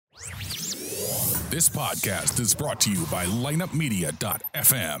This podcast is brought to you by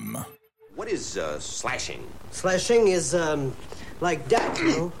lineupmedia.fm. What is slashing? Slashing is like that, you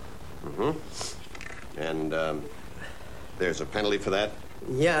know? Mm-hmm. And there's a penalty for that?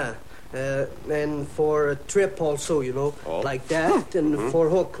 Yeah. And for a trip also, you know, like that, and for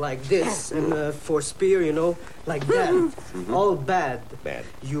hook like this, and for spear, you know, like that. Mm-hmm. All bad. Bad.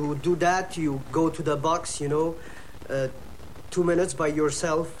 You do that, you go to the box, you know, 2 minutes by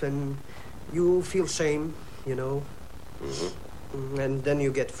yourself, and you feel shame, you know, and then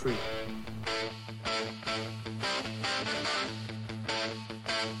you get free.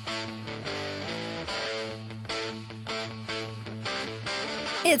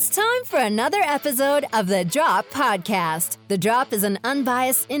 It's time for another episode of The Drop Podcast. The Drop is an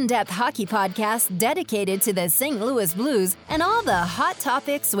unbiased, in-depth hockey podcast dedicated to the St. Louis Blues and all the hot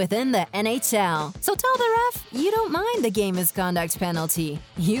topics within the NHL. So tell the ref you don't mind the game misconduct penalty.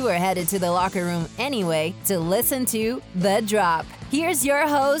 You are headed to the locker room anyway to listen to The Drop. Here's your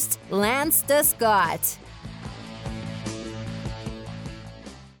host, Lance DeScott.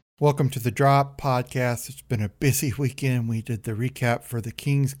 Welcome to the Drop Podcast. It's been a busy weekend. We did the recap for the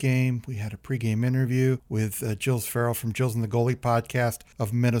Kings game. We had a pregame interview with Jills Farrell from Jills and the Goalie podcast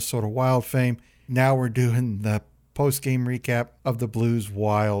of Minnesota Wild fame. Now we're doing the post-game recap of the Blues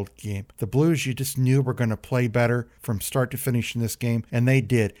Wild game. The Blues, you just knew were going to play better from start to finish in this game, and they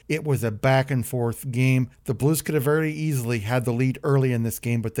did. It was a back-and-forth game. The Blues could have very easily had the lead early in this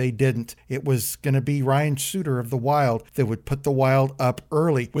game, but they didn't. It was going to be Ryan Suter of the Wild that would put the Wild up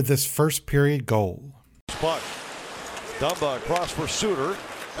early with this first period goal. Puck. Dumba across for Suter.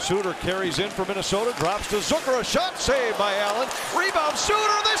 Suter carries in for Minnesota, drops to Zucker, a shot saved by Allen. Rebound,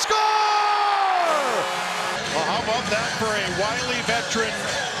 Suter, they score! Well, how about that for a wily veteran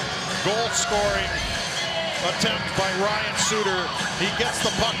goal-scoring attempt by Ryan Suter. He gets the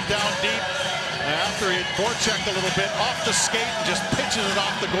puck down deep after he had forechecked a little bit off the skate and just pitches it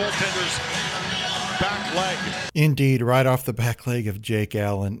off the goaltender's back leg. Indeed, right off the back leg of Jake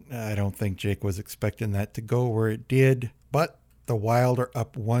Allen. I don't think Jake was expecting that to go where it did, but the Wild are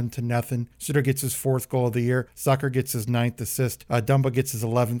up 1-0. Suter gets his 4th goal of the year. Zucker gets his 9th assist. Dumba gets his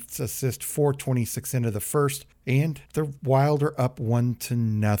 11th assist, 4:26 into the first. And the Wild are up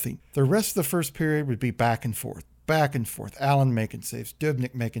 1-0. The rest of the first period would be back and forth. Back and forth. Allen making saves.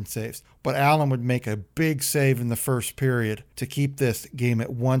 Dubnyk making saves. But Allen would make a big save in the first period to keep this game at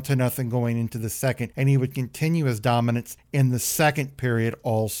 1-0 going into the second. And he would continue his dominance in the second period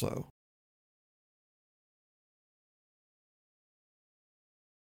also.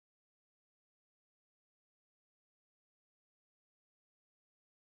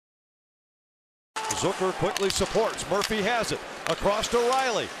 Zucker quickly supports. Murphy has it. Across to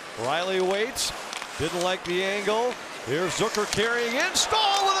Riley. Riley waits. Didn't like the angle. Here's Zucker carrying in.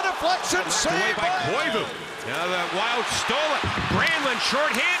 Stahl with a deflection. Saved by Koivu. Now the Wild stole it. Granlund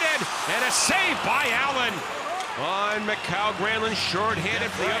shorthanded. And a save by Allen. On Mikhail Granlund shorthanded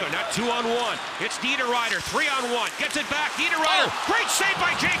for the other. Not 2-on-1. It's Niederreiter. 3-on-1. Gets it back. Niederreiter. Great save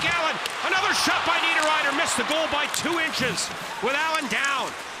by Jake Allen. Another shot by Niederreiter. Missed the goal by 2 inches with Allen down.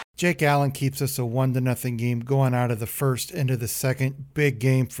 Jake Allen keeps us a 1-0 game going out of the first into the second. Big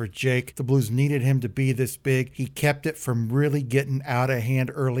game for Jake. The Blues needed him to be this big. He kept it from really getting out of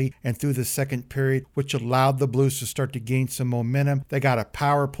hand early and through the second period, which allowed the Blues to start to gain some momentum. They got a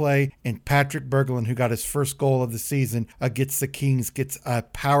power play, and Patrick Berglund, who got his first goal of the season against the Kings, gets a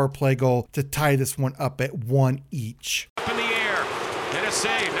power play goal to tie this one up at 1 each. Up in the air, and a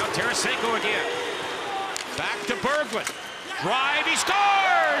save. Now Tarasenko again. Back to Berglund. Drive, he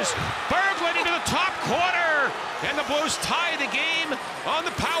scores! Berglund into the top corner, and the Blues tie the game on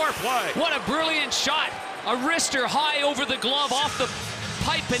the power play. What a brilliant shot. A wrister high over the glove, off the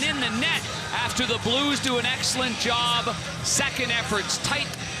pipe and in the net after the Blues do an excellent job. Second efforts, tight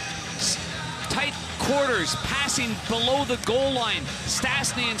quarters, passing below the goal line.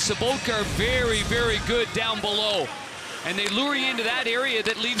 Stastny and Sobotka are very, very good down below. And they lure you into that area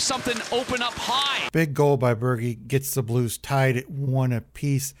that leaves something open up high. Big goal by Bergie gets the Blues tied at 1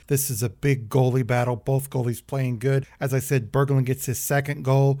 apiece. This is a big goalie battle. Both goalies playing good. As I said, Berglund gets his second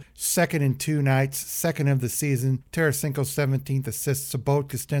goal, second in 2 nights, second of the season. Tarasenko's 17th assist,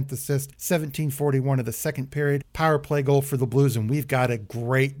 Sobotka's 10th assist, 17:41 of the second period. Power play goal for the Blues, and we've got a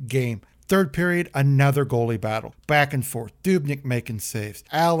great game. Third period, another goalie battle. Back and forth. Dubnyk making saves.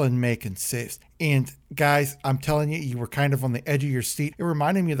 Allen making saves. And guys, I'm telling you, you were kind of on the edge of your seat. It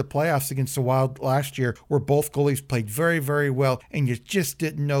reminded me of the playoffs against the Wild last year, where both goalies played very, very well, and you just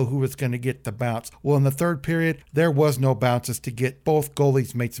didn't know who was going to get the bounce. Well, in the third period, there was no bounces to get. Both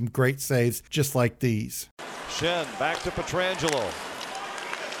goalies made some great saves, just like these. Schenn back to Pietrangelo.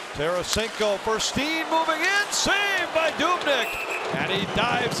 Tarasenko for Steen, moving in, saved by Dubnyk. And he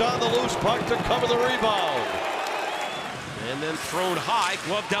dives on the loose puck to cover the rebound. And then thrown high,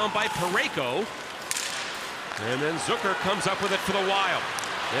 glove down by Parayko. And then Zucker comes up with it for the Wild.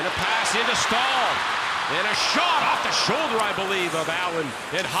 And a pass into Stahl. And a shot off the shoulder, I believe, of Allen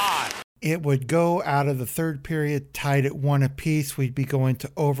and high. It would go out of the third period tied at 1 apiece. We'd be going to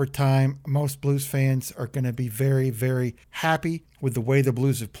overtime. Most Blues fans are going to be very, very happy with the way the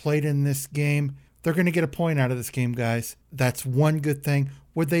Blues have played in this game. They're going to get a point out of this game, guys. That's one good thing.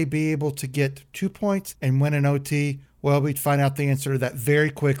 Would they be able to get 2 points and win an OT? Well, we'd find out the answer to that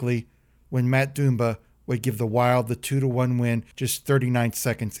very quickly when Matt Dumba would give the Wild the 2-1 win just 39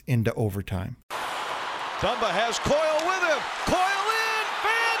 seconds into overtime. Dumba has Coyle with him. Coyle in.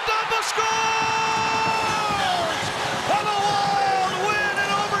 Van Dumba scores! And the Wild win in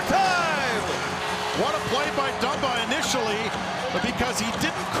overtime! What a play by Dumba initially, because he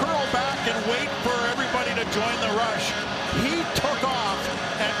didn't curl back and wait for everybody to join the rush. He took off,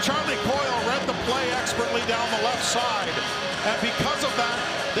 and Charlie Coyle read the play expertly down the left side. And because of that,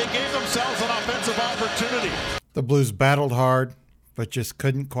 they gave themselves an offensive opportunity. The Blues battled hard, but just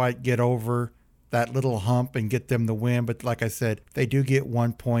couldn't quite get over that little hump and get them the win. But like I said, they do get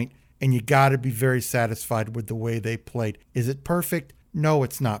 1 point, and you got to be very satisfied with the way they played. Is it perfect? No,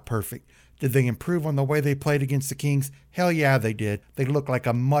 it's not perfect. Did they improve on the way they played against the Kings? Hell yeah, they did. They look like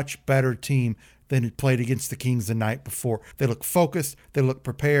a much better team than had played against the Kings the night before. They look focused, they look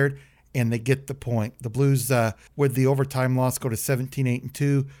prepared, and they get the point. The Blues, with the overtime loss, go to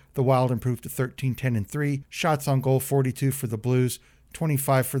 17-8-2. The Wild improved to 13-10-3. Shots on goal, 42 for the Blues,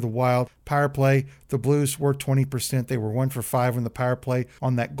 25 for the Wild. Power play, the Blues were 20%. They were 1 for 5 on the power play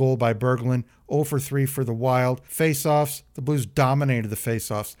on that goal by Berglund. 0 for 3 for the Wild. Face-offs, the Blues dominated the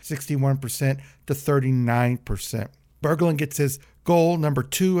face-offs, 61% to 39%. Berglund gets his goal number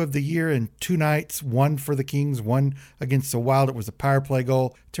 2 of the year in 2 nights, 1 for the Kings, 1 against the Wild. It was a power play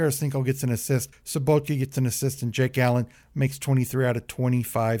goal. Tarasenko gets an assist. Sobotka gets an assist, and Jake Allen makes 23 out of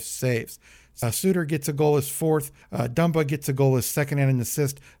 25 saves. Suter gets a goal, his 4th. Dumba gets a goal, his 2nd, and an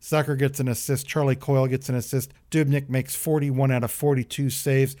assist. Zucker gets an assist. Charlie Coyle gets an assist. Dubnyk makes 41 out of 42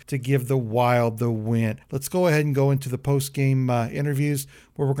 saves to give the Wild the win. Let's go ahead and go into the post-game interviews,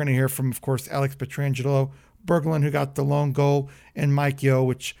 where we're going to hear from, of course, Alex Pietrangelo, Berglund, who got the lone goal, and Mike Yeo,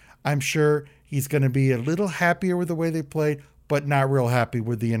 which I'm sure he's going to be a little happier with the way they played, but not real happy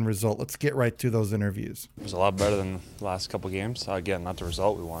with the end result. Let's get right to those interviews. It was a lot better than the last couple games. Again, not the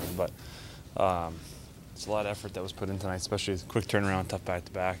result we wanted, but it's a lot of effort that was put in tonight, especially the quick turnaround, tough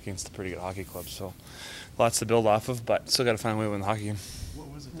back-to-back against a pretty good hockey club. So lots to build off of, but still got to find a way to win the hockey game. What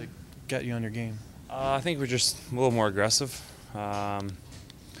was it that got you on your game? I think we're just a little more aggressive.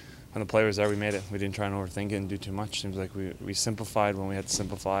 When the play was there, we made it. We didn't try and overthink it and do too much. Seems like we simplified when we had to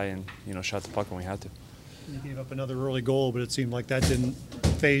simplify and, shot the puck when we had to. You gave up another early goal, but it seemed like that didn't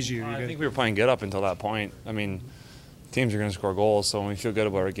phase you. I think we were playing good up until that point. I mean, teams are going to score goals, so when we feel good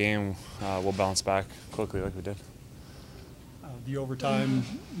about our game, we'll bounce back quickly like we did. The overtime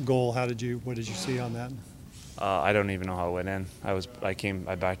goal, what did you see on that? I don't even know how it went in.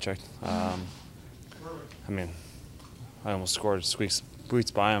 I back-checked. I almost scored, squeaks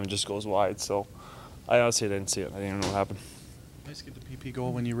by him and just goes wide, so I honestly didn't see it. I didn't even know what happened. Nice to get the PP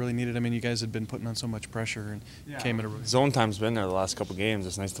goal when you really needed it. I mean, you guys had been putting on so much pressure and came at a really... Zone time's been there the last couple games.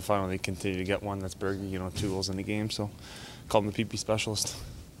 It's nice to finally continue to get one that's Bergie, 2 goals in the game, so call him the PP specialist.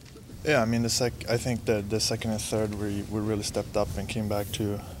 Yeah, I mean, I think that the second and third we really stepped up and came back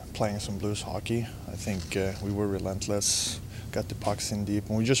to playing some Blues hockey. I think we were relentless, got the pucks in deep,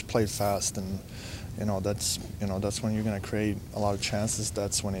 and we just played fast. And that's when you're going to create a lot of chances.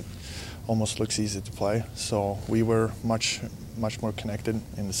 That's when it almost looks easy to play. So we were much more connected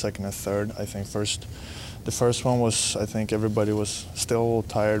in the second and third. I think the first one was, I think everybody was still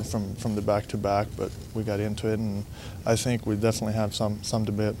tired from the back-to-back, but we got into it, and I think we definitely have some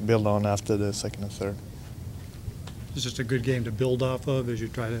to build on after the second and third. It's just a good game to build off of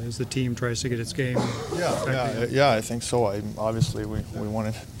as the team tries to get its game. Yeah, I think so. Obviously we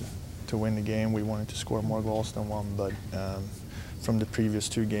wanted to win the game. We wanted to score more goals than one, but from the previous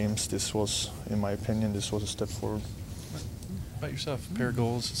 2 games, this was, in my opinion, a step forward. About yourself, a pair of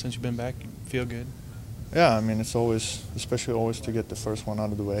goals since you've been back, you feel good? Yeah, I mean, it's especially always to get the first one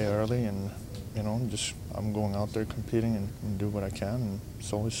out of the way early, and I'm going out there competing and do what I can, and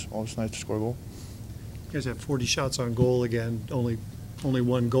it's always nice to score a goal. You guys have 40 shots on goal again, only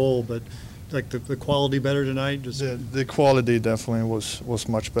 1 goal, but like the quality better tonight? The quality definitely was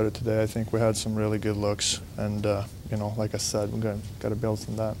much better today. I think we had some really good looks, and like I said, we're got to build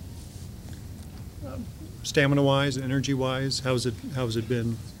from that. Stamina-wise, energy-wise, how's it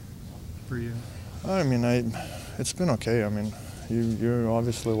been? for you? I mean, it's been okay. I mean, you're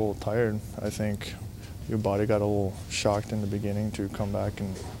obviously a little tired. I think your body got a little shocked in the beginning to come back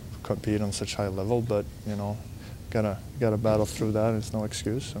and compete on such high level, but gotta battle through that. It's no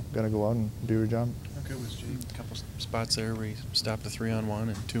excuse. So gotta go out and do your job. How good was Jake? A couple spots there where he stopped the 3-on-1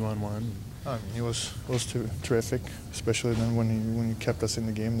 and 2-on-1. I mean, he was terrific, especially then when he kept us in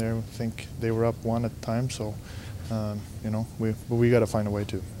the game there. I think they were up 1 at the time, so we got to find a way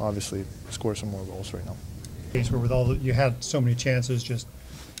to obviously score some more goals right now. Where with you had so many chances, just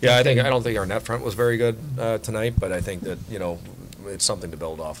I don't think our net front was very good tonight, but I think that it's something to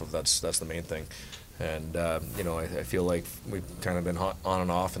build off of. That's the main thing. And, I feel like we've kind of been on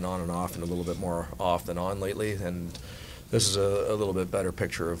and off and a little bit more off than on lately. And this is a little bit better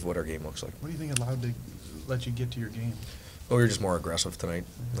picture of what our game looks like. What do you think allowed to let you get to your game? Well, we were just more aggressive tonight,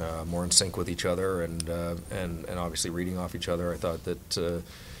 more in sync with each other and obviously reading off each other. I thought that,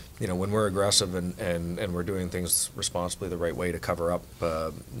 when we're aggressive and we're doing things responsibly the right way to cover up,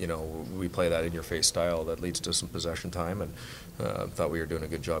 we play that in-your-face style that leads to some possession time, and thought we were doing a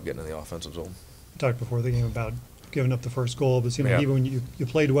good job getting in the offensive zone. Talked before the game about giving up the first goal, but it seemed like even when you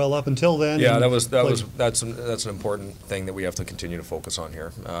played well up until then. Yeah, that's an important thing that we have to continue to focus on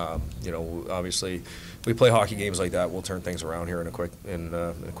here. Obviously, we play hockey games like that. We'll turn things around here in a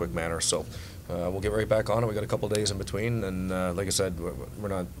quick manner. So we'll get right back on it. We got a couple of days in between, and like I said, we're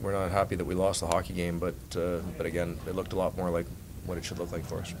not happy that we lost the hockey game, but again, it looked a lot more like what it should look like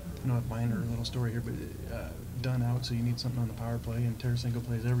for us. I know a minor little story here, but Dunn out, so you need something on the power play, and Tarasenko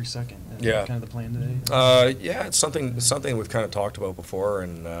plays every second. Is that kind of the plan today? It's something we've kind of talked about before,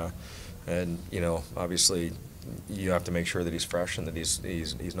 and obviously you have to make sure that he's fresh and that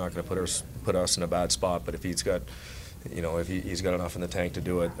he's not going to put us in a bad spot. But if he's got if he's got enough in the tank to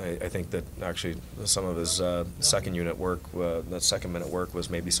do it, I think that actually some of his second unit work, that second minute work, was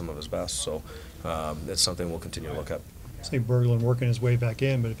maybe some of his best. So it's something we'll continue to look at. Say Berglund working his way back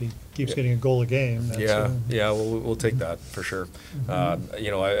in, but if he keeps getting a goal a game, that's we'll take that for sure.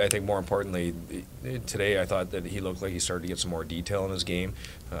 I think more importantly, today I thought that he looked like he started to get some more detail in his game.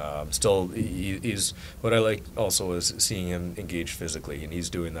 Still, he's what I like also is seeing him engaged physically, and he's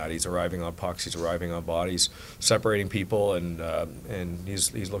doing that. He's arriving on pucks, he's arriving on bodies, separating people, and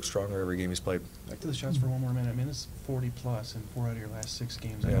he's looked stronger every game he's played. Back to the shots for one more minute. I mean, it's 40+ in 4 out of your last 6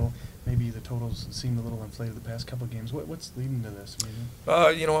 games. I know maybe the totals seemed a little inflated the past couple of games. What's leading to this?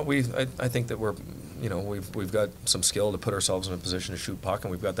 You know what, I think that we've got some skill to put ourselves in a position to shoot puck,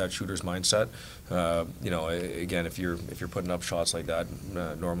 and we've got that shooter's mindset. Again, if you're putting up shots like that,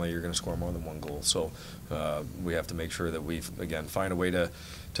 normally you're going to score more than 1 goal. So we have to make sure that we find a way to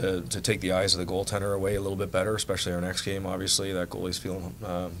take the eyes of the goaltender away a little bit better, especially our next game. Obviously, that goalie's feeling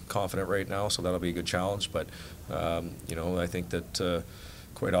confident right now, so that'll be a good challenge. But I think that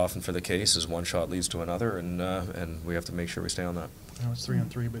quite often for the case is one shot leads to another, and we have to make sure we stay on that. I know it's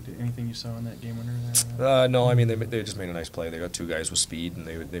 3-on-3, but anything you saw in that game winner there? No, I mean they just made a nice play. They got 2 guys with speed, and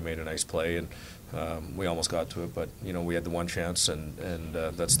they made a nice play, and we almost got to it, but we had the one chance, and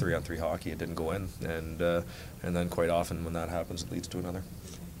that's 3-on-3 hockey. It didn't go in, and then quite often when that happens, it leads to another.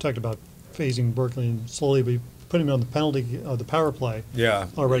 Talked about phasing Berkeley slowly, but put him on the penalty of the power play. Yeah,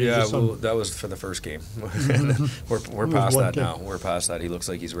 already. Yeah, that was for the first game. we're past that now. We're past that. He looks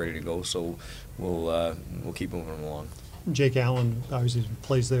like he's ready to go, so we'll keep moving him along. Jake Allen obviously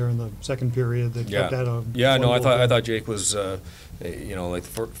plays there in the second period. That kept that I thought Jake was, like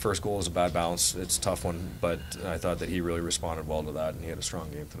the first goal was a bad bounce. It's a tough one, but I thought that he really responded well to that, and he had a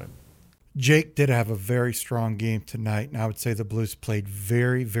strong game tonight. Jake did have a very strong game tonight, and I would say the Blues played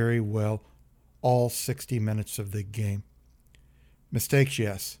very, very well all 60 minutes of the game. Mistakes,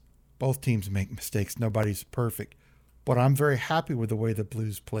 yes. Both teams make mistakes. Nobody's perfect. But I'm very happy with the way the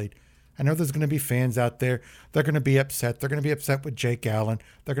Blues played. I know there's going to be fans out there. They're going to be upset. They're going to be upset with Jake Allen.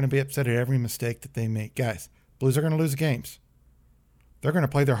 They're going to be upset at every mistake that they make. Guys, Blues are going to lose games. They're going to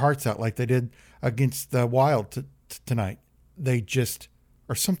play their hearts out like they did against the Wild tonight. They just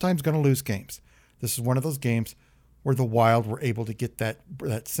are sometimes going to lose games. This is one of those games where the Wild were able to get that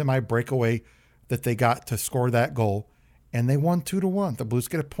semi-breakaway that they got to score that goal, and they won 2-1. The Blues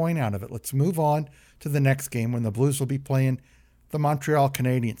get a point out of it. Let's move on to the next game when the Blues will be playing the Montreal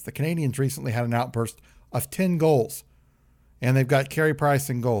Canadiens. The Canadiens recently had an outburst of 10 goals, and they've got Carey Price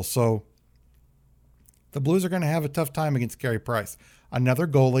in goal. So the Blues are going to have a tough time against Carey Price. Another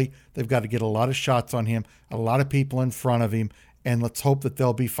goalie, they've got to get a lot of shots on him, a lot of people in front of him, and let's hope that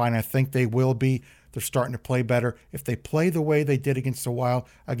they'll be fine. I think they will be. They're starting to play better. If they play the way they did against the Wild,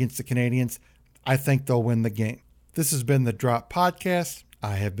 against the Canadiens, I think they'll win the game. This has been the Drop Podcast.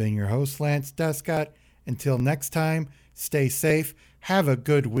 I have been your host, Lance Descott. Until next time, stay safe, Have a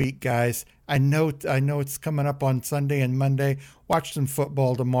good week, guys. I know it's coming up on Sunday and Monday. Watch some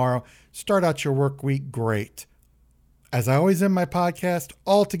football tomorrow. Start out your work week great. As I always end my podcast,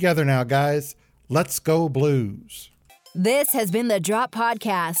 all together now, guys. Let's go Blues. This has been the Drop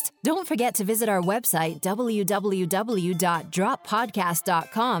Podcast. Don't forget to visit our website,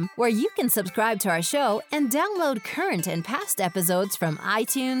 www.droppodcast.com, where you can subscribe to our show and download current and past episodes from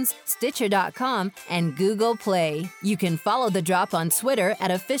iTunes, Stitcher.com, and Google Play. You can follow The Drop on Twitter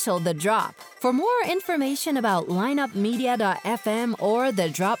at @officialthedrop. For more information about lineupmedia.fm or The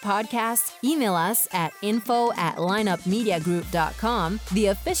Drop Podcast, email us at info@lineupmediagroup.com,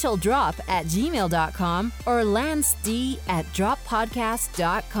 theofficialdrop@gmail.com, or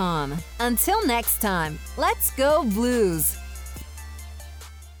lanced@droppodcast.com. Until next time, let's go Blues!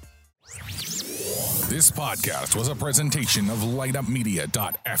 This podcast was a presentation of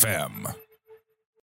lineupmedia.fm.